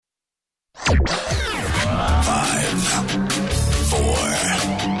Welcome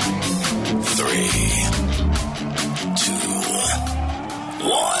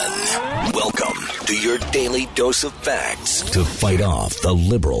to your daily dose of facts to fight off the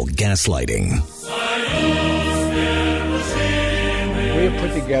liberal gaslighting. We have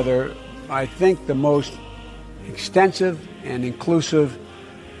put together, I think, the most extensive and inclusive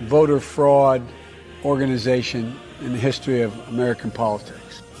voter fraud organization in the history of American politics.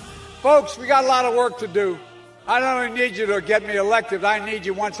 Folks, we got a lot of work to do. I don't only need you to get me elected, I need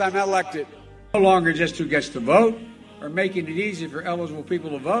you once I'm elected. No longer just who gets to vote or making it easy for eligible people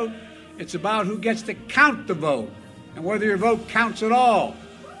to vote. It's about who gets to count the vote and whether your vote counts at all.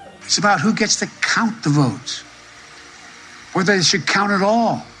 It's about who gets to count the votes, whether they should count at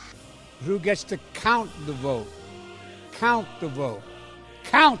all. Who gets to count the vote? Count the vote.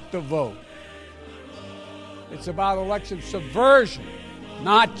 Count the vote. It's about election subversion,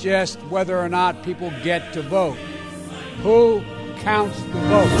 not just whether or not people get to vote. Who counts the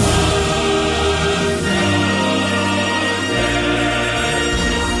vote?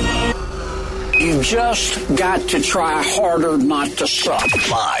 You just got to try harder not to suck.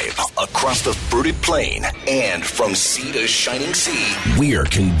 Live across the fruited plain and from sea to shining sea, we're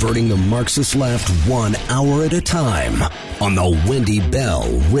converting the Marxist left 1 hour at a time on the Wendy Bell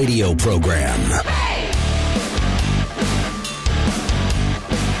radio program.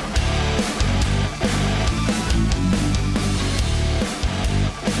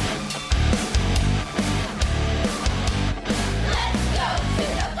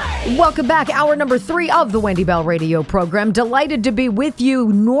 Welcome back. Hour number 3 of the Wendy Bell radio program. Delighted to be with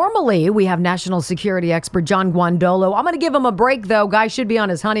you. Normally, we have national security expert John Guandolo. I'm going to give him a break, though. Guy should be on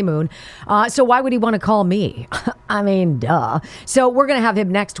his honeymoon. So why would he want to call me? I mean, duh. So we're going to have him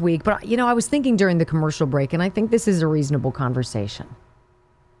next week. But, you know, I was thinking during the commercial break, and I think this is a reasonable conversation.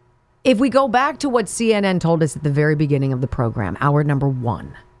 If we go back to what CNN told us at the very beginning of the program, hour number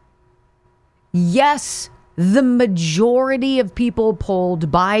 1. Yes, the majority of people polled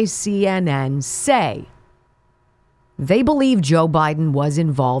by CNN say they believe Joe Biden was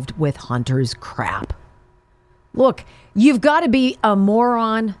involved with Hunter's crap. Look, you've got to be a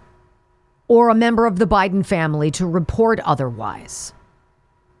moron or a member of the Biden family to report otherwise.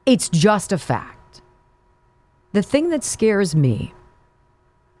 It's just a fact. The thing that scares me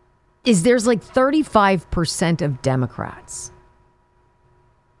is there's like 35% of Democrats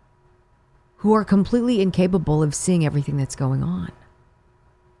who are completely incapable of seeing everything that's going on,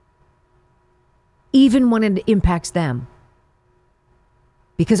 even when it impacts them.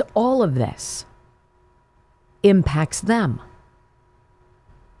 Because all of this impacts them.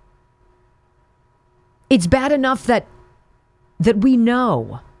 It's bad enough that we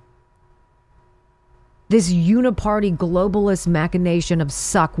know this uniparty globalist machination of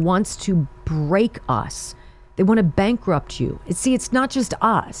suck wants to break us. They want to bankrupt you. See, it's not just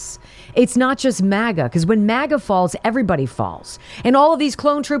us. It's not just MAGA, because when MAGA falls, everybody falls. And all of these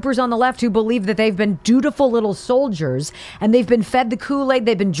clone troopers on the left who believe that they've been dutiful little soldiers and they've been fed the Kool-Aid,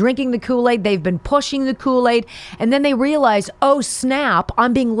 they've been drinking the Kool-Aid, they've been pushing the Kool-Aid, and then they realize, oh snap,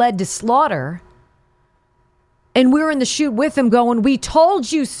 I'm being led to slaughter. And we're in the chute with them going, we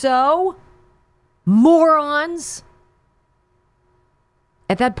told you so, morons.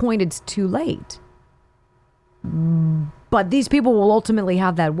 At that point, it's too late. But these people will ultimately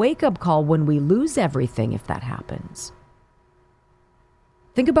have that wake-up call when we lose everything if that happens.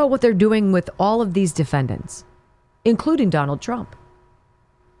 Think about what they're doing with all of these defendants, including Donald Trump.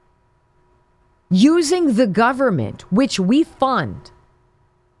 Using the government, which we fund,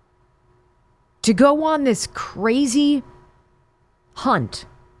 to go on this crazy hunt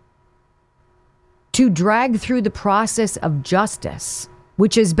to drag through the process of justice,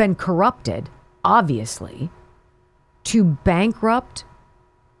 which has been corrupted, obviously, to bankrupt,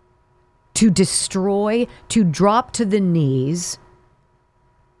 to destroy, to drop to the knees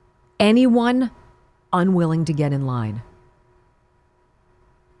anyone unwilling to get in line.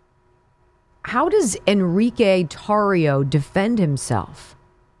 How does Enrique Tarrio defend himself?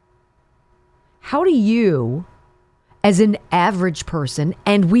 How do you, as an average person,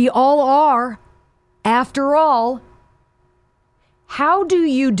 and we all are, after all, how do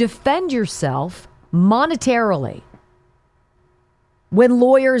you defend yourself monetarily when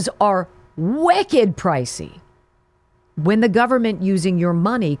lawyers are wicked pricey, when the government using your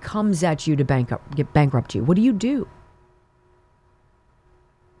money comes at you to bankrupt you? What do?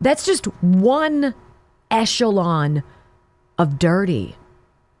 That's just one echelon of dirty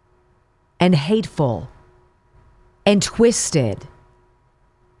and hateful and twisted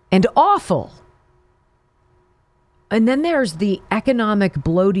and awful. And then there's the economic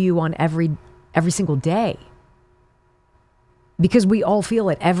blow to you on every single day. Because we all feel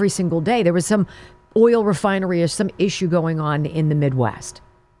it every single day. There was some oil refinery or some issue going on in the Midwest,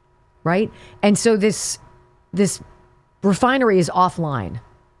 right? And so this refinery is offline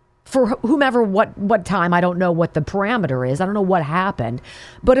for whomever, what time. I don't know what the parameter is. I don't know what happened.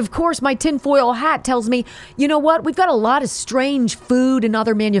 But of course, my tinfoil hat tells me, you know what? We've got a lot of strange food and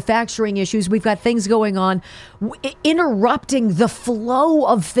other manufacturing issues. We've got things going on interrupting the flow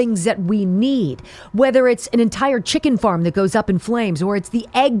of things that we need, whether it's an entire chicken farm that goes up in flames, or it's the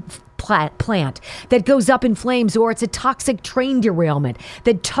egg plant that goes up in flames, or it's a toxic train derailment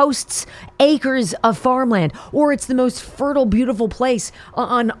that toasts acres of farmland, or it's the most fertile, beautiful place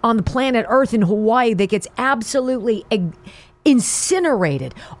on the planet Earth in Hawaii that gets absolutely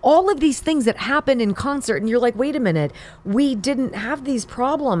incinerated. All of these things that happen in concert, and you're like, wait a minute, we didn't have these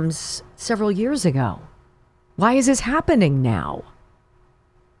problems several years ago. Why is this happening now?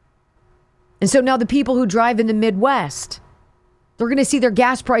 And so now the people who drive in the Midwest, they're going to see their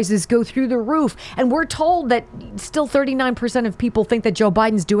gas prices go through the roof. And we're told that still 39% of people think that Joe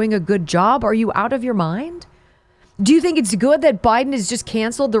Biden's doing a good job. Are you out of your mind? Do you think it's good that Biden has just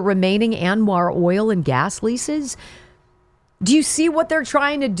canceled the remaining ANWR oil and gas leases? Do you see what they're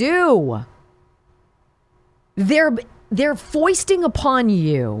trying to do? They're foisting upon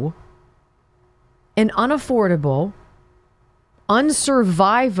you an unaffordable,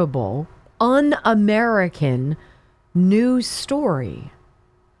 unsurvivable, un-American news story.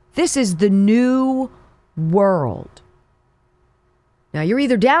 This is the new world. Now, you're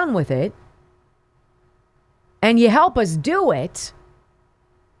either down with it and you help us do it,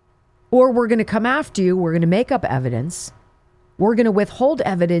 or we're going to come after you. We're going to make up evidence. We're going to withhold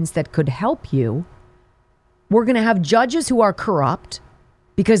evidence that could help you. We're going to have judges who are corrupt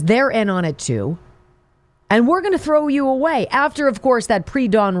because they're in on it too. And we're going to throw you away after, of course, that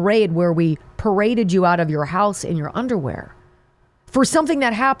pre-dawn raid where we paraded you out of your house in your underwear for something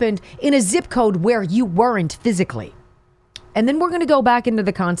that happened in a zip code where you weren't physically. And then we're going to go back into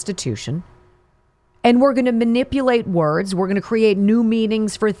the Constitution and we're going to manipulate words. We're going to create new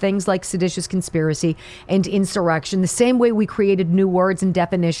meanings for things like seditious conspiracy and insurrection, the same way we created new words and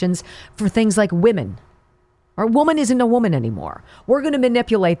definitions for things like women. Our woman isn't a woman anymore. We're going to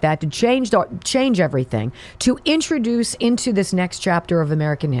manipulate that to change everything, to introduce into this next chapter of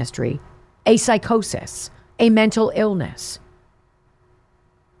American history a psychosis, a mental illness.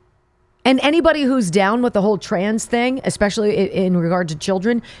 And anybody who's down with the whole trans thing, especially in regard to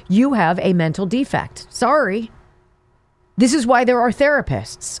children, you have a mental defect. Sorry. This is why there are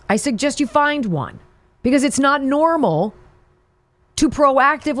therapists. I suggest you find one, because it's not normal to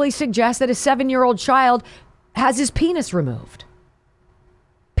proactively suggest that a 7-year-old child has his penis removed.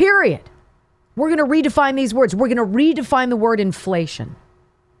 Period. We're going to redefine these words. We're going to redefine the word inflation.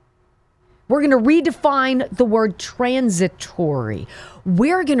 We're going to redefine the word transitory.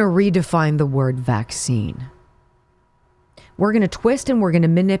 We're going to redefine the word vaccine. We're going to twist and we're going to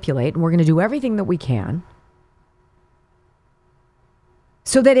manipulate and we're going to do everything that we can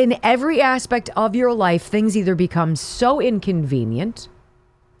so that in every aspect of your life, things either become so inconvenient.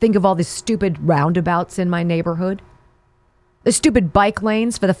 Think of all the stupid roundabouts in my neighborhood. The stupid bike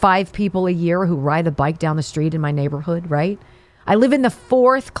lanes for the 5 people a year who ride the bike down the street in my neighborhood, right? I live in the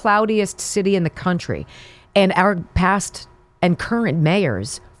 4th cloudiest city in the country, and our past and current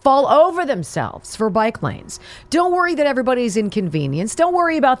mayors fall over themselves for bike lanes. Don't worry that everybody's inconvenienced. Don't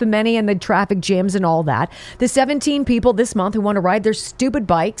worry about the many and the traffic jams and all that. The 17 people this month who want to ride their stupid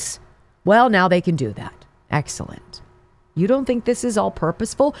bikes, well, now they can do that. Excellent. You don't think this is all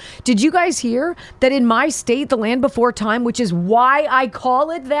purposeful? Did you guys hear that in my state, the land before time, which is why I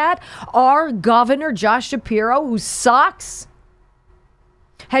call it that, our governor, Josh Shapiro, who sucks,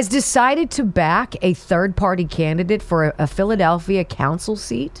 has decided to back a third-party candidate for a Philadelphia council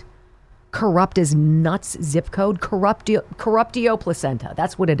seat? Corrupt as nuts zip code. Corruptio placenta.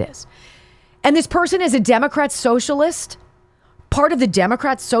 That's what it is. And this person is a Democrat socialist? Part of the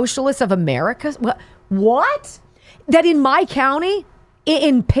Democrat Socialists of America? What? That in my county,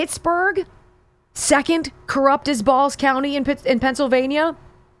 in Pittsburgh, second corrupt as balls county in Pennsylvania,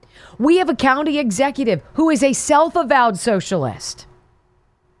 we have a county executive who is a self-avowed socialist.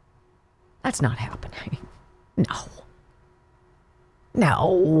 That's not happening.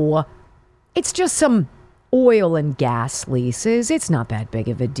 No. It's just some oil and gas leases. It's not that big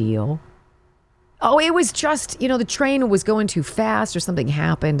of a deal. Oh, it was just, the train was going too fast or something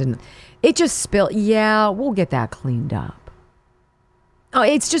happened and it just spilled. Yeah, we'll get that cleaned up. Oh,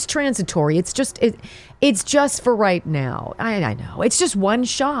 it's just transitory. It's just for right now. I know. It's just one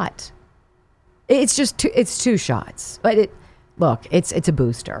shot. It's just it's 2 shots. But look, it's a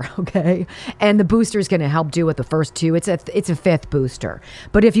booster, okay? And the booster is going to help do with the first 2. It's a 5th booster.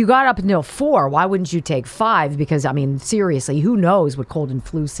 But if you got up until 4, why wouldn't you take 5? Because, I mean, seriously, who knows what cold and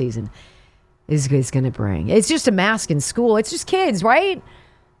flu season is going to bring. It's just a mask in school. It's just kids, right?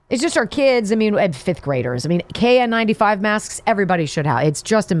 It's just our kids. I mean, and 5th graders. I mean, KN95 masks, everybody should have. It's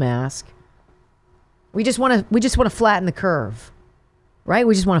just a mask. We just want to flatten the curve, right?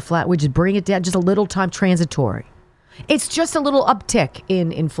 We just bring it down just a little time, transitory. It's just a little uptick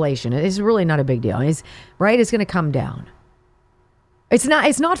in inflation. It's really not a big deal. It's going to come down. It's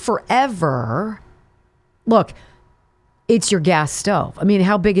not forever. Look, it's your gas stove. I mean,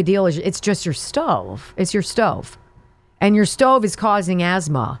 how big a deal is it? It's just your stove. It's your stove. And your stove is causing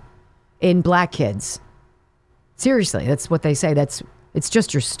asthma in black kids. Seriously, that's what they say. It's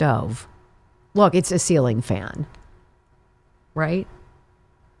just your stove. Look, it's a ceiling fan. Right?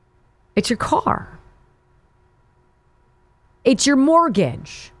 It's your car. It's your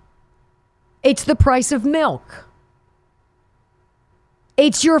mortgage. It's the price of milk.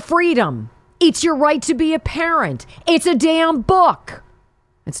 It's your freedom. It's your right to be a parent. It's a damn book.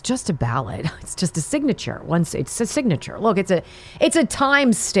 It's just a ballot. It's just a signature. It's a signature. Look, it's a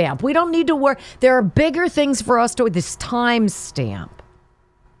time stamp. We don't need to worry. There are bigger things for us to this time stamp.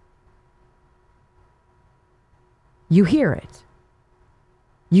 You hear it.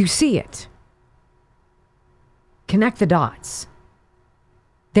 You see it. Connect the dots.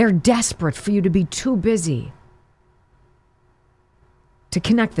 They're desperate for you to be too busy to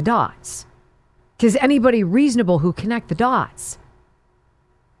connect the dots. Because anybody reasonable who connect the dots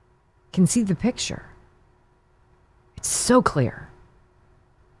can see the picture. It's so clear.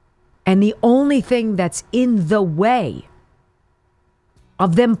 And the only thing that's in the way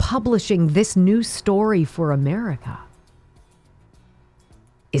of them publishing this new story for America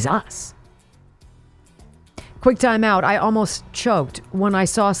is us. Quick time out. I almost choked when I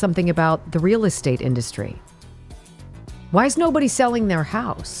saw something about the real estate industry. Why is nobody selling their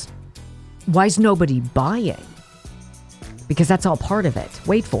house? Why is nobody buying? Because that's all part of it.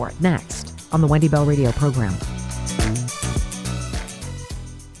 Wait for it next on the Wendy Bell Radio program.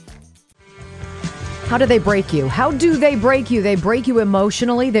 How do they break you? How do they break you? They break you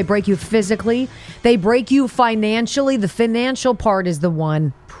emotionally. They break you physically. They break you financially. The financial part is the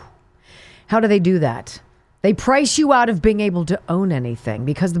one. How do they do that? They price you out of being able to own anything,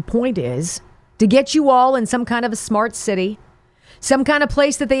 because the point is to get you all in some kind of a smart city, some kind of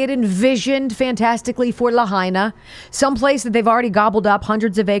place that they had envisioned fantastically for Lahaina, some place that they've already gobbled up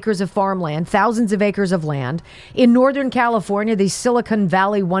hundreds of acres of farmland, thousands of acres of land. In Northern California, these Silicon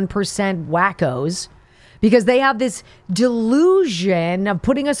Valley 1% wackos, because they have this delusion of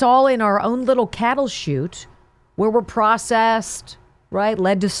putting us all in our own little cattle chute where we're processed, right?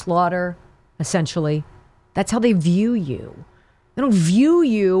 Led to slaughter, essentially. That's how they view you. They don't view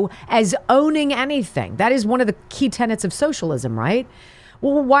you as owning anything. That is one of the key tenets of socialism, right?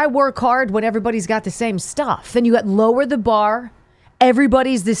 Well, why work hard when everybody's got the same stuff? Then you got lower the bar.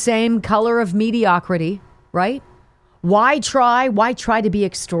 Everybody's the same color of mediocrity, right? Why try? Why try to be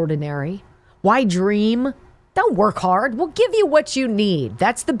extraordinary? Why dream? Don't work hard. We'll give you what you need.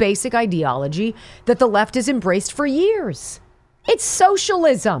 That's the basic ideology that the left has embraced for years. It's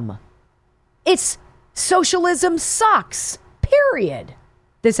socialism. Socialism sucks. Period.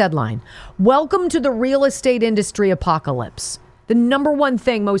 This headline: welcome to the real estate industry apocalypse. The number one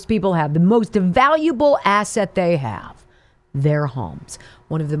thing most people have, the most valuable asset they have, their homes.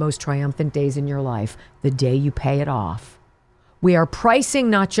 One of the most triumphant days in your life, the day you pay it off. We are pricing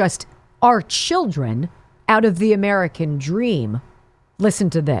not just our children out of the American dream. Listen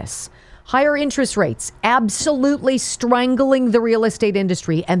to this. Higher interest rates absolutely strangling the real estate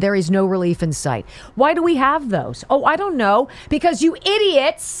industry, and there is no relief in sight. Why do we have those? Oh, I don't know. Because you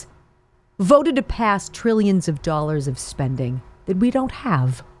idiots voted to pass trillions of dollars of spending that we don't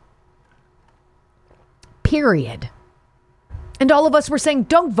have. Period. And all of us were saying,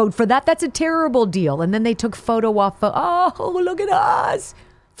 don't vote for that. That's a terrible deal. And then they took photo off. Oh, look at us.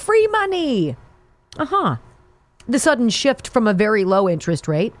 Free money. The sudden shift from a very low interest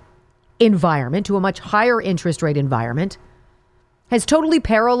rate environment to a much higher interest rate environment has totally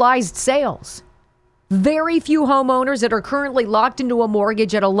paralyzed sales. Very few homeowners that are currently locked into a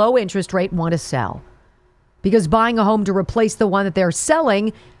mortgage at a low interest rate want to sell, because buying a home to replace the one that they're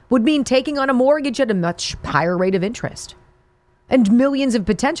selling would mean taking on a mortgage at a much higher rate of interest. And millions of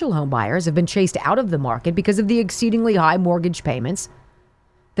potential home buyers have been chased out of the market because of the exceedingly high mortgage payments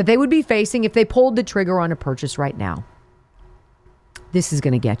that they would be facing if they pulled the trigger on a purchase right now. This is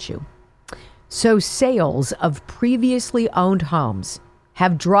going to get you. So sales of previously owned homes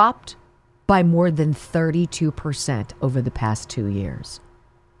have dropped by more than 32% over the past 2 years.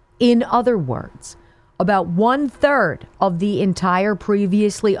 In other words, about 1/3 of the entire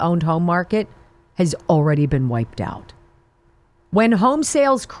previously owned home market has already been wiped out. When home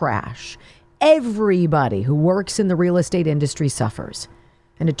sales crash, everybody who works in the real estate industry suffers.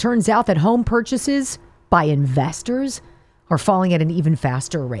 And it turns out that home purchases by investors are falling at an even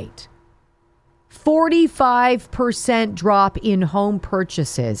faster rate. 45% drop in home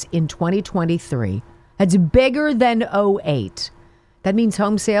purchases in 2023. That's bigger than 2008. That means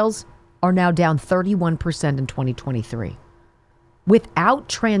home sales are now down 31% in 2023. Without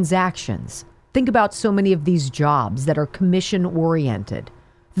transactions, think about so many of these jobs that are commission-oriented.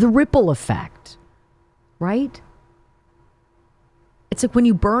 The ripple effect, right? It's like when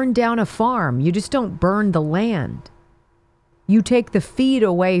you burn down a farm, you just don't burn the land. You take the feed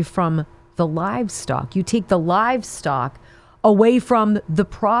away from the livestock. You take the livestock away from the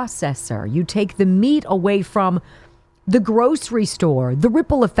processor. You take the meat away from the grocery store. The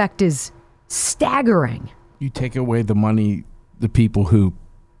ripple effect is staggering. You take away the money, the people who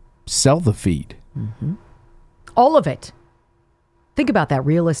sell the feed. Mm-hmm. All of it. Think about that.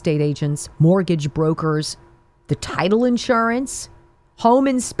 Real estate agents, mortgage brokers, the title insurance, home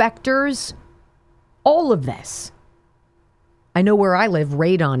inspectors, all of this. I know where I live,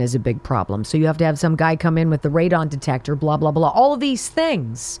 radon is a big problem. So you have to have some guy come in with the radon detector, blah, blah, blah. All of these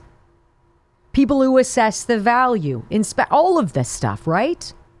things. People who assess the value, inspect, all of this stuff,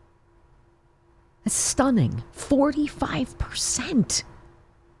 right? That's stunning. 45%.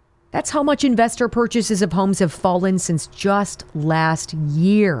 That's how much investor purchases of homes have fallen since just last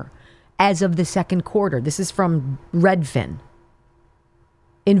year, as of the second quarter. This is from Redfin.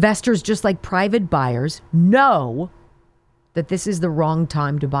 Investors, just like private buyers, know that this is the wrong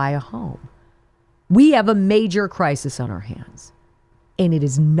time to buy a home. We have a major crisis on our hands, and it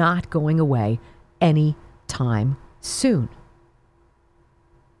is not going away anytime soon.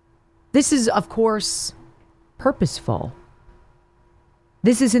 This is, of course, purposeful.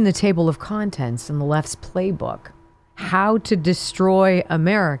 This is in the table of contents in the left's playbook. How to destroy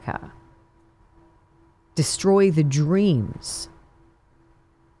America. Destroy the dreams.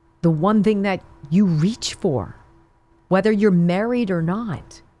 The one thing that you reach for. Whether you're married or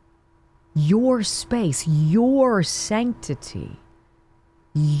not, your space, your sanctity,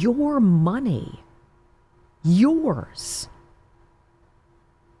 your money, yours.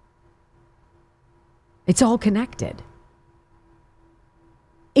 It's all connected.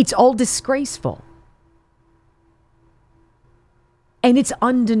 It's all disgraceful. And it's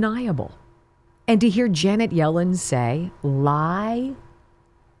undeniable. And to hear Janet Yellen lie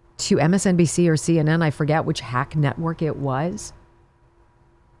to MSNBC or CNN, I forget which hack network it was,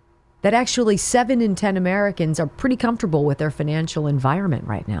 that actually 7 in 10 Americans are pretty comfortable with their financial environment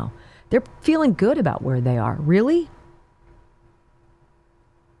right now. They're feeling good about where they are. Really?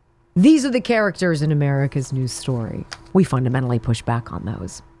 These are the characters in America's news story. We fundamentally push back on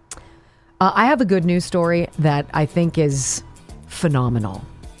those. I have a good news story that I think is phenomenal.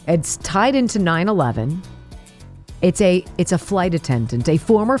 It's tied into 9/11. It's a flight attendant, a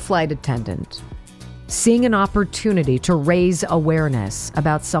former flight attendant, seeing an opportunity to raise awareness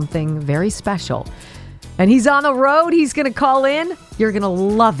about something very special. And he's on the road. He's going to call in. You're going to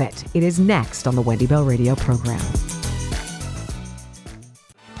love it. It is next on the Wendy Bell Radio program.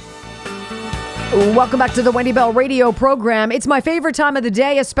 Welcome back to the Wendy Bell Radio program. It's my favorite time of the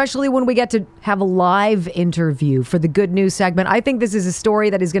day, especially when we get to have a live interview for the good news segment. I think this is a story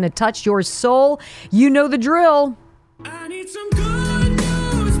that is going to touch your soul. You know the drill. I need some good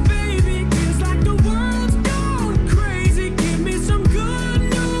news, baby. Feels like the world's gone crazy. Give me some good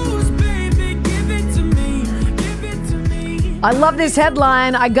news, baby. Give it to me. Give it to me. I love this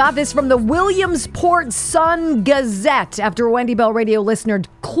headline. I got this from the Williamsport Sun-Gazette after a Wendy Bell Radio listener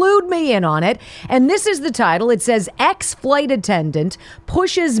clued me in on it. And this is the title. It says, ex-flight attendant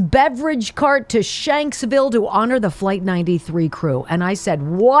pushes beverage cart to Shanksville to honor the Flight 93 crew. And I said,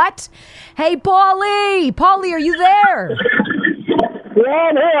 what? Hey, Paulie! Paulie, are you there? Yeah,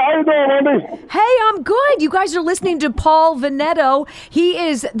 I'm here. How you doing, Wendy? Hey, I'm good. You guys are listening to Paul Veneto. He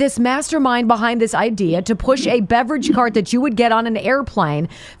is this mastermind behind this idea to push a beverage cart that you would get on an airplane.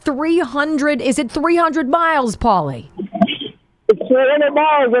 300 miles, Paulie? It's 300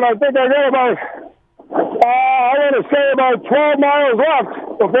 miles, and I think I got about, I want to say about 12 miles left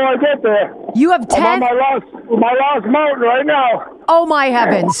before I get there. You have 10? I'm on my last mountain right now. Oh, my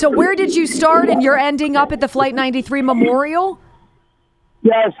heavens. So where did you start, and you're ending up at the Flight 93 Memorial?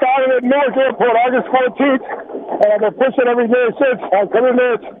 Yeah, I started at Newark Airport August 14th, and I've been pushing every day since. I come in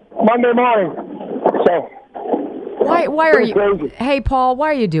there Monday morning. So, why are you? crazy. Hey, Paul, why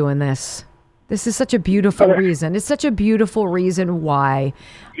are you doing this? This is such a beautiful reason. It's such a beautiful reason why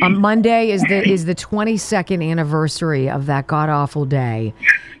Monday is the 22nd anniversary of that god awful day,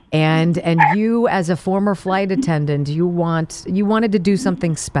 and you as a former flight attendant, you wanted to do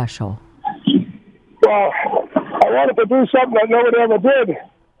something special. Well, I wanted to do something that nobody ever did,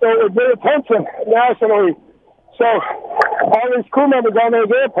 so it would get attention nationally. So all these crew members on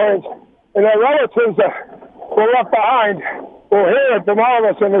those airplanes and their relatives were left behind will hear it from all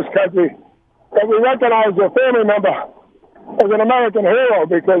of us in this country that we recognize their family member as an American hero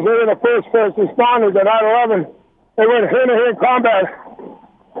because they were the first responders at 9/11. They went hand-to-hand combat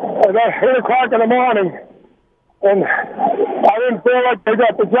at 8 o'clock in the morning, and I didn't feel like they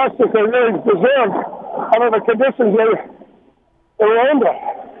got the justice they really deserved under the conditions they were under.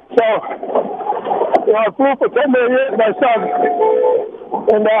 So, I flew for 10 more years myself,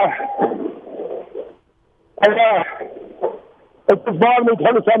 and it just bothered me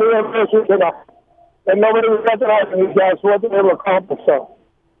every time the anniversary came up. And nobody was recognizing these guys for what they were able to accomplish. So,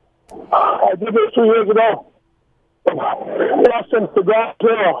 I did this 2 years ago. Boston to ground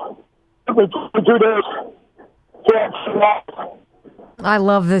zero. It took me 2 days to actually. I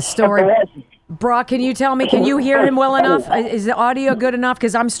love this story. Brock, can you tell me, can you hear him well enough? Is the audio good enough?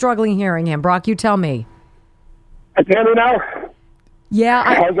 Because I'm struggling hearing him. Brock, you tell me. I can hear me now? Yeah,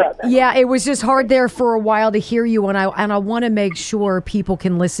 How's that? yeah, it was just hard there for a while to hear you, and I want to make sure people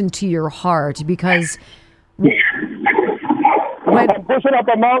can listen to your heart because I'm pushing up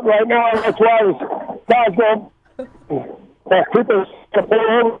a mountain right now, and that's why guys go. People pull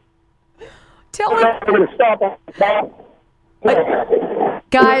over. tell him, I'm going to stop.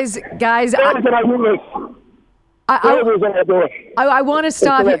 guys. I want to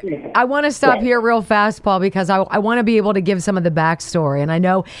stop. I want to stop here real fast, Paul, because I want to be able to give some of the backstory. And I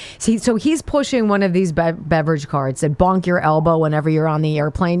know, so he's pushing one of these beverage carts that bonk your elbow whenever you're on the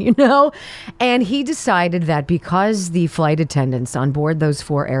airplane, And he decided that because the flight attendants on board those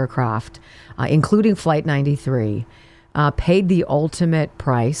 4 aircraft, including Flight 93, paid the ultimate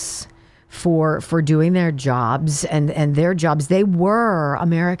price for doing their jobs and their jobs, they were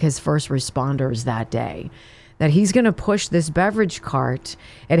America's first responders that day. That he's going to push this beverage cart.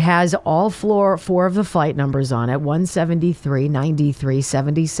 It has all 4 of the flight numbers on it, 173, 93,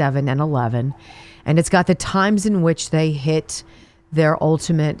 77, and 11. And it's got the times in which they hit their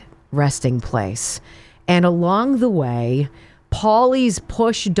ultimate resting place. And along the way,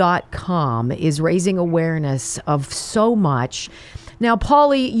 Paulie'sPush.com is raising awareness of so much. Now,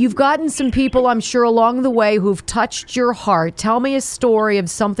 Paulie, you've gotten some people, I'm sure, along the way who've touched your heart. Tell me a story of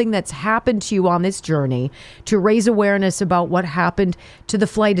something that's happened to you on this journey to raise awareness about what happened to the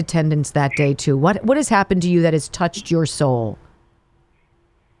flight attendants that day, too. What has happened to you that has touched your soul?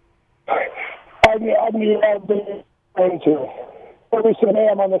 I've been into every single day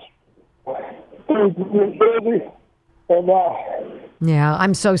I'm on this busy, and Yeah,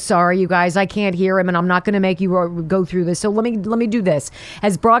 I'm so sorry, you guys. I can't hear him, and I'm not going to make you go through this. So let me do this.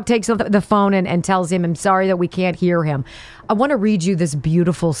 As Brock takes the phone and tells him, I'm sorry that we can't hear him, I want to read you this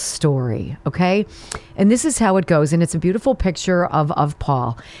beautiful story, okay? And this is how it goes, and it's a beautiful picture of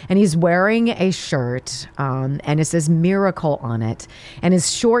Paul. And he's wearing a shirt, and it says Miracle on it. And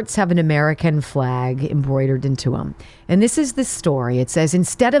his shorts have an American flag embroidered into them. And this is the story. It says,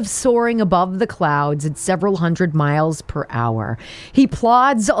 instead of soaring above the clouds at several hundred miles per hour, he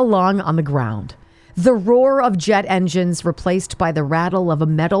plods along on the ground. The roar of jet engines replaced by the rattle of a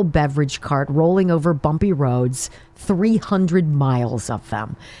metal beverage cart rolling over bumpy roads, 300 miles of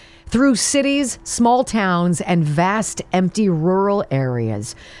them. Through cities, small towns, and vast empty rural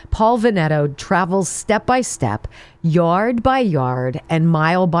areas, Paul Veneto travels step by step, yard by yard, and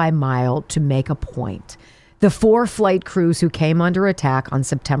mile by mile to make a point. The 4 flight crews who came under attack on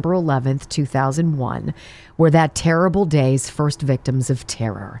September 11th, 2001, were that terrible day's first victims of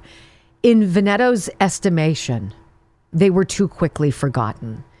terror. In Veneto's estimation, they were too quickly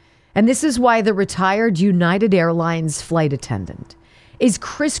forgotten. And this is why the retired United Airlines flight attendant is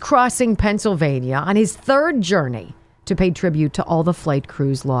crisscrossing Pennsylvania on his 3rd journey to pay tribute to all the flight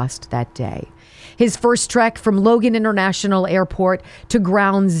crews lost that day. His first trek from Logan International Airport to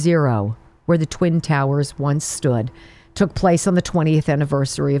Ground Zero, where the Twin Towers once stood, took place on the 20th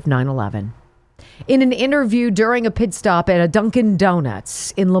anniversary of 9/11. In an interview during a pit stop at a Dunkin'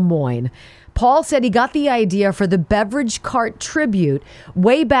 Donuts in Lemoyne, Paul said he got the idea for the beverage cart tribute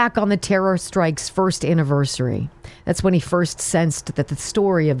way back on the terror strike's first anniversary. That's when he first sensed that the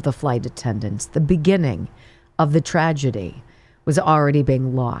story of the flight attendants, the beginning of the tragedy, was already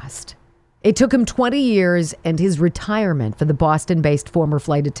being lost. It took him 20 years and his retirement for the Boston-based former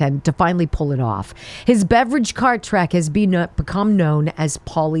flight attendant to finally pull it off. His beverage cart trek has become known as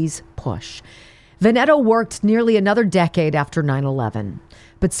Paulie's Push. Veneto worked nearly another decade after 9/11,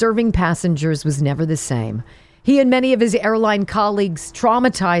 but serving passengers was never the same. He and many of his airline colleagues,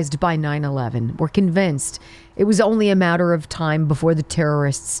 traumatized by 9/11, were convinced it was only a matter of time before the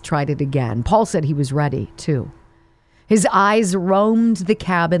terrorists tried it again. Paul said he was ready, too. His eyes roamed the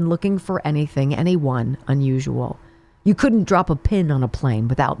cabin looking for anything, anyone unusual. You couldn't drop a pin on a plane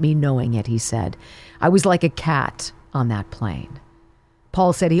without me knowing it, he said. I was like a cat on that plane.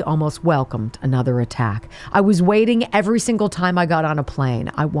 Paul said he almost welcomed another attack. I was waiting every single time I got on a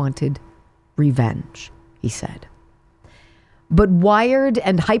plane. I wanted revenge, he said. But wired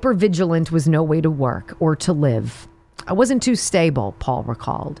and hypervigilant was no way to work or to live. I wasn't too stable, Paul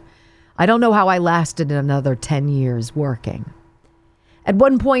recalled. I don't know how I lasted another 10 years working. At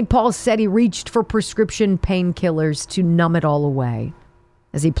one point, Paul said he reached for prescription painkillers to numb it all away.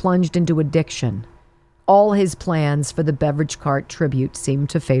 As he plunged into addiction, all his plans for the beverage cart tribute seemed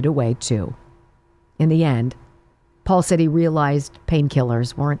to fade away too. In the end, Paul said he realized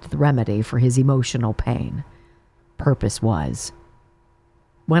painkillers weren't the remedy for his emotional pain. Purpose was.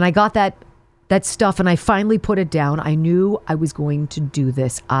 When I got that stuff and I finally put it down, I knew I was going to do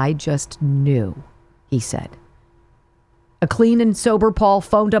this. I just knew, he said. A clean and sober Paul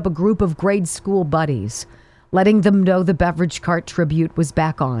phoned up a group of grade school buddies, letting them know the beverage cart tribute was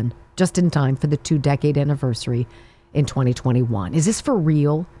back on, just in time for the 2-decade anniversary in 2021. Is this for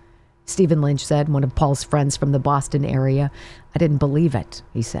real? Stephen Lynch said, one of Paul's friends from the Boston area. I didn't believe it,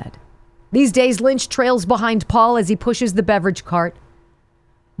 he said. These days, Lynch trails behind Paul as he pushes the beverage cart,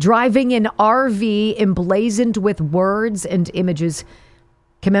 driving an RV emblazoned with words and images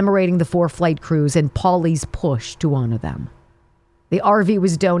commemorating the 4 flight crews and Paulie's Push to honor them. The RV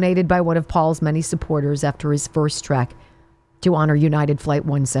was donated by one of Paul's many supporters after his first trek to honor United Flight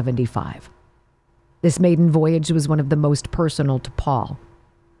 175. This maiden voyage was one of the most personal to Paul.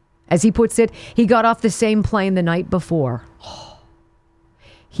 As he puts it, he got off the same plane the night before.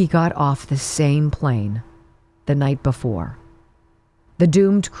 He got off the same plane the night before. The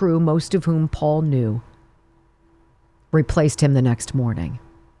doomed crew, most of whom Paul knew, replaced him the next morning.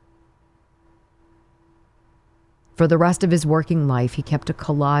 For the rest of his working life, he kept a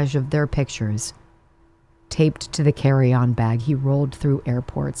collage of their pictures, taped to the carry-on bag he rolled through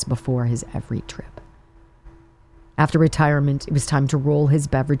airports before his every trip. After retirement, it was time to roll his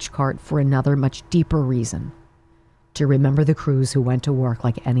beverage cart for another much deeper reason, to remember the crews who went to work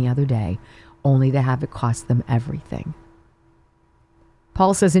like any other day, only to have it cost them everything.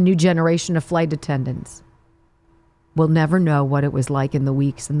 Paul says a new generation of flight attendants will never know what it was like in the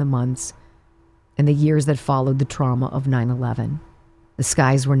weeks and the months and the years that followed the trauma of 9/11. The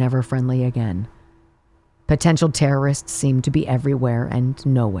skies were never friendly again. Potential terrorists seemed to be everywhere and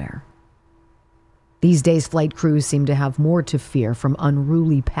nowhere. These days, flight crews seem to have more to fear from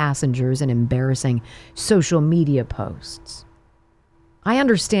unruly passengers and embarrassing social media posts. I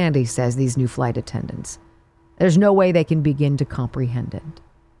understand, he says, these new flight attendants. There's no way they can begin to comprehend it.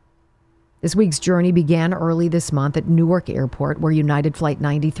 This week's journey began early this month at Newark Airport, where United Flight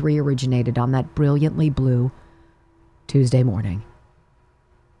 93 originated on that brilliantly blue Tuesday morning.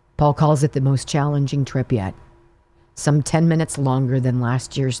 Paul calls it the most challenging trip yet, some 10 minutes longer than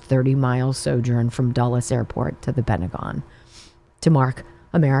last year's 30-mile sojourn from Dulles Airport to the Pentagon, to mark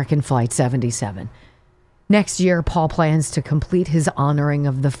American Flight 77. Next year, Paul plans to complete his honoring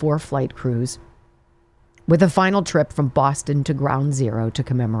of the 4 flight crews with a final trip from Boston to Ground Zero to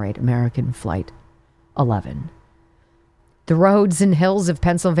commemorate American Flight 11. The roads and hills of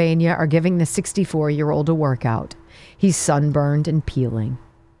Pennsylvania are giving the 64-year-old a workout. He's sunburned and peeling.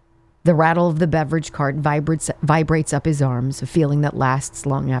 The rattle of the beverage cart vibrates up his arms, a feeling that lasts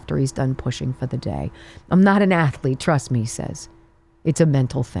long after he's done pushing for the day. I'm not an athlete, trust me, he says. It's a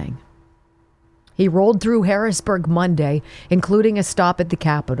mental thing. He rolled through Harrisburg Monday, including a stop at the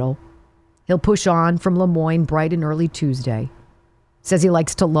Capitol. He'll push on from Lemoyne bright and early Tuesday. Says he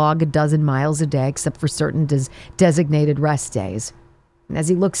likes to log 12 miles a day, except for certain designated rest days. And as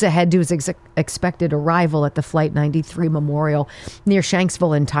he looks ahead to his expected arrival at the Flight 93 Memorial near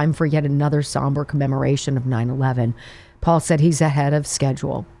Shanksville in time for yet another somber commemoration of 9/11, Paul said he's ahead of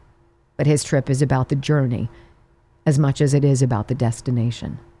schedule. But his trip is about the journey as much as it is about the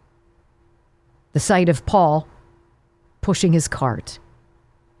destination. The sight of Paul pushing his cart,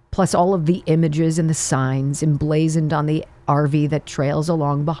 plus all of the images and the signs emblazoned on the RV that trails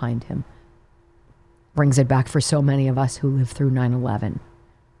along behind him, brings it back for so many of us who lived through 9/11.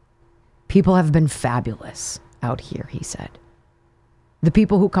 People have been fabulous out here, he said. The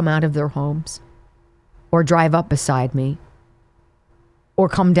people who come out of their homes or drive up beside me or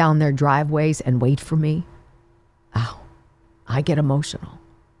come down their driveways and wait for me. Oh, I get emotional.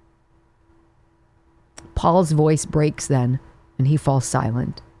 Paul's voice breaks then, and he falls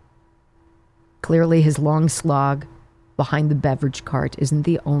silent. Clearly, his long slog behind the beverage cart isn't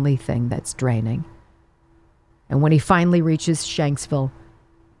the only thing that's draining. And when he finally reaches Shanksville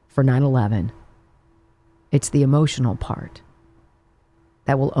for 9/11, it's the emotional part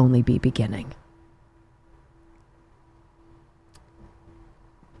that will only be beginning.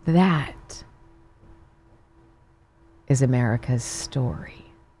 That is America's story.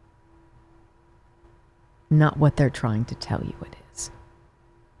 Not what they're trying to tell you it is.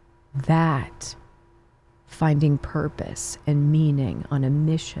 That, finding purpose and meaning on a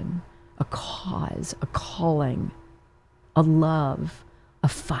mission, a cause, a calling, a love, a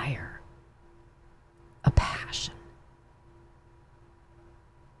fire, a passion.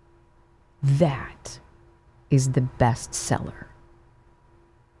 That is the bestseller.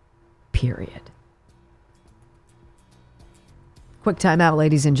 Period. Quick time out,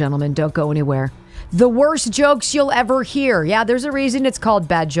 ladies and gentlemen. Don't go anywhere. The worst jokes you'll ever hear. Yeah, there's a reason it's called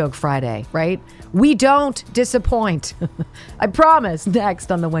Bad Joke Friday, right? We don't disappoint. I promise.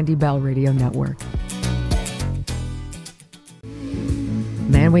 Next on the Wendy Bell Radio Network.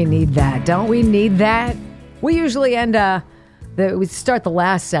 Man, we need that. Don't we need that? We usually end we start the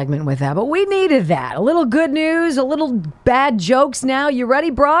last segment with that, but we needed that. A little good news, a little bad jokes now. You ready,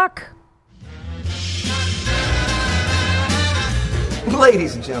 Brock?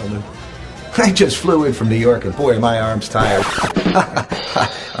 Ladies and gentlemen, I just flew in from New York and boy, are my arms tired.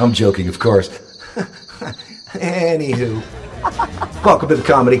 I'm joking, of course. Anywho, welcome to the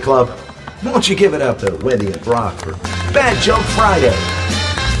Comedy Club. Won't you give it up to Wendy and Brock for Bad Joke Friday?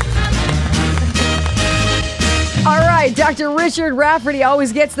 All right, Dr. Richard Rafferty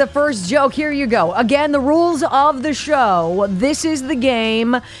always gets the first joke. Here you go. Again, the rules of the show. This is the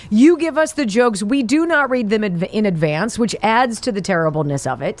game. You give us the jokes. We do not read them in advance, which adds to the terribleness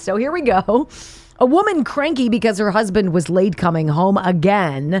of it. So here we go. A woman cranky because her husband was late coming home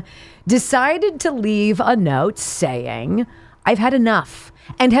again decided to leave a note saying, "I've had enough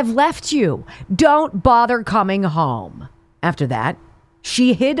and have left you. Don't bother coming home." After that,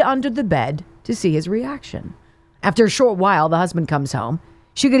 she hid under the bed to see his reaction. After a short while, the husband comes home.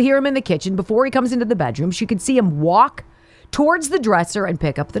 She could hear him in the kitchen. Before he comes into the bedroom, she could see him walk towards the dresser and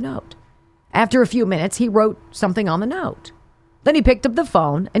pick up the note. After a few minutes, he wrote something on the note. Then he picked up the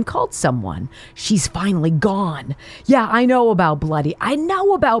phone and called someone. "She's finally gone. Yeah, I know about bloody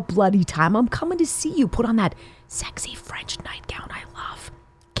time. I'm coming to see you. Put on that sexy French nightgown I love.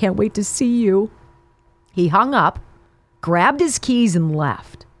 Can't wait to see you." He hung up, grabbed his keys, and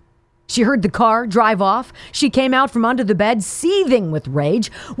left. She heard the car drive off. She came out from under the bed, seething with rage.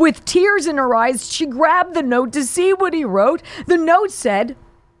 With tears in her eyes, she grabbed the note to see what he wrote. The note said,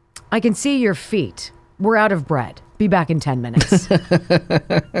 "I can see your feet. We're out of bread. Be back in 10 minutes.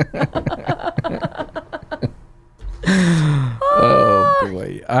 Oh,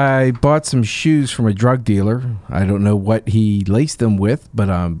 boy. I bought some shoes from a drug dealer. I don't know what he laced them with, but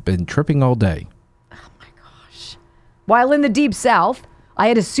I've been tripping all day. While in the Deep South, I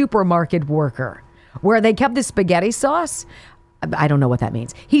had a supermarket worker where they kept the spaghetti sauce. I don't know what that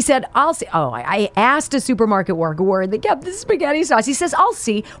means. He said, "I'll see." Oh, I asked a supermarket worker where they kept the spaghetti sauce. He says, "I'll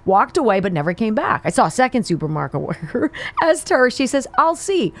see." Walked away, but never came back. I saw a second supermarket worker. Asked her. She says, "I'll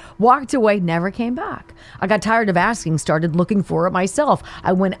see." Walked away, never came back. I got tired of asking, started looking for it myself.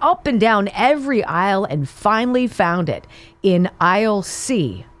 I went up and down every aisle and finally found it in aisle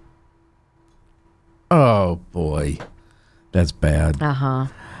C. Oh, boy. That's bad. Uh-huh.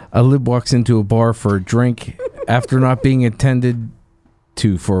 A lib walks into a bar for a drink. After not being attended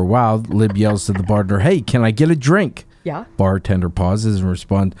to for a while, Lib yells to the bartender, "Hey, can I get a drink?" Yeah. Bartender pauses and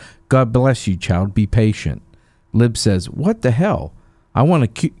responds, "God bless you, child. Be patient." Lib says, "What the hell? I want a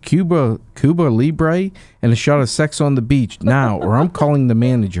Cuba Libre and a shot of Sex on the Beach now, or I'm calling the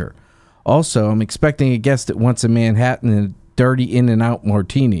manager. Also, I'm expecting a guest that wants a Manhattan and a dirty In-N-Out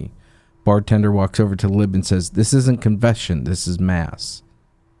martini." Bartender walks over to Lib and says, "This isn't confession. This is mass."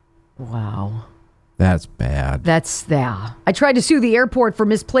 Wow. That's bad. I tried to sue the airport for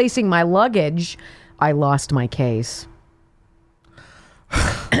misplacing my luggage. I lost my case.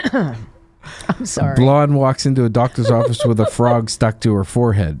 I'm sorry. Blonde walks into a doctor's office with a frog stuck to her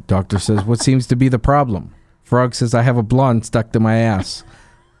forehead. Doctor says, "What seems to be the problem?" Frog says, "I have a blonde stuck to my ass."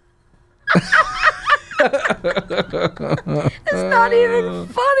 It's not even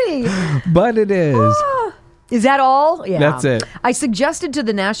funny. But it is. Is that all? Yeah. That's it. I suggested to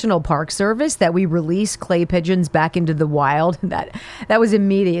the National Park Service that we release clay pigeons back into the wild. That was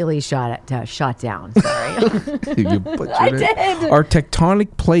immediately shot down. Sorry. You butchered I it. did. Are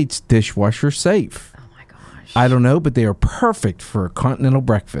tectonic plates dishwasher safe? Oh my gosh. I don't know, but they are perfect for a continental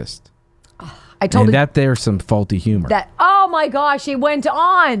breakfast. I told And it that there's some faulty humor. that. Oh my gosh, it went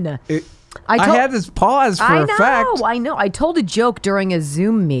on. I had this pause for I a fact. know. I told a joke during a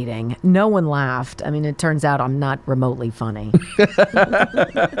Zoom meeting. No one laughed. I mean, it turns out I'm not remotely funny.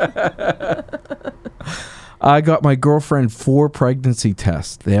 I got my girlfriend 4 pregnancy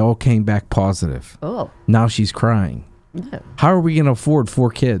tests. They all came back positive. Oh. Now she's crying. How are we going to afford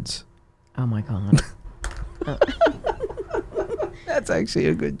 4 kids? Oh my God. That's actually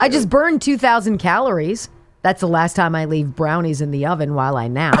a good joke. I just burned 2,000 calories. That's the last time I leave brownies in the oven while I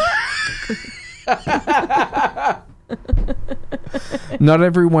nap. Not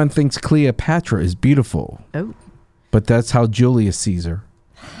everyone thinks Cleopatra is beautiful, Oh. but that's how Julius Caesar.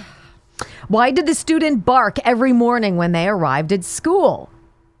 Why did the student bark every morning when they arrived at school?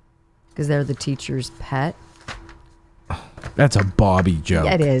 Because they're the teacher's pet. That's a Bobby joke.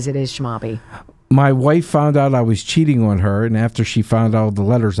 Yeah, it is schmobby. My wife found out I was cheating on her, and after she found out the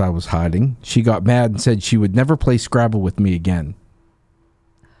letters I was hiding, she got mad and said she would never play Scrabble with me again.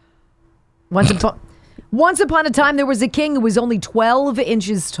 Once upon a time, there was a king who was only 12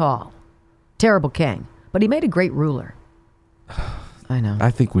 inches tall. Terrible king, but he made a great ruler. I know.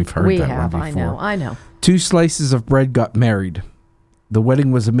 I think we've heard We that have. one before. I know. 2 slices of bread got married. The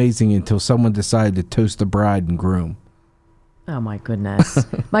wedding was amazing until someone decided to toast the bride and groom. Oh, my goodness.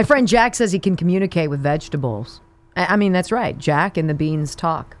 My friend Jack says he can communicate with vegetables. I mean, that's right. Jack and the beans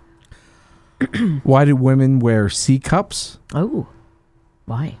talk. Why do women wear C cups? Oh,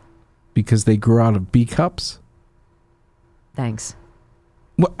 why? Because they grew out of B cups? Thanks.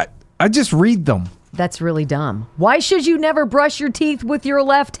 Well, I just read them. That's really dumb. Why should you never brush your teeth with your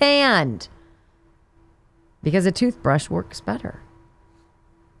left hand? Because a toothbrush works better.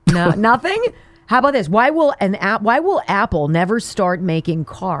 No, nothing? How about this? Why will Apple never start making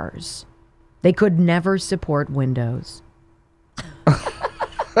cars? They could never support Windows.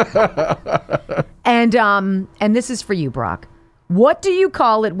 And this is for you, Brock. What do you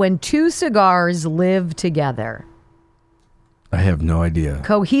call it when 2 cigars live together? I have no idea.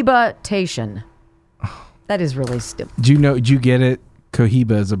 Cohabitation. That is really stupid. Do you get it?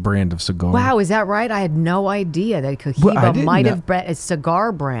 Cohiba is a brand of cigar. Wow, is that right? I had no idea that Cohiba Well, I didn't might know. have been a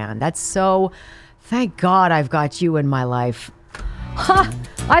cigar brand. That's so... Thank God I've got you in my life. Huh,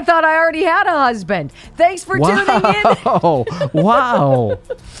 I thought I already had a husband. Thanks for tuning in. Wow. Wow.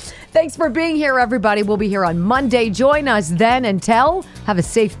 Thanks for being here, everybody. We'll be here on Monday. Join us then. Until, have a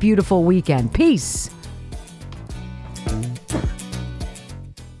safe, beautiful weekend. Peace.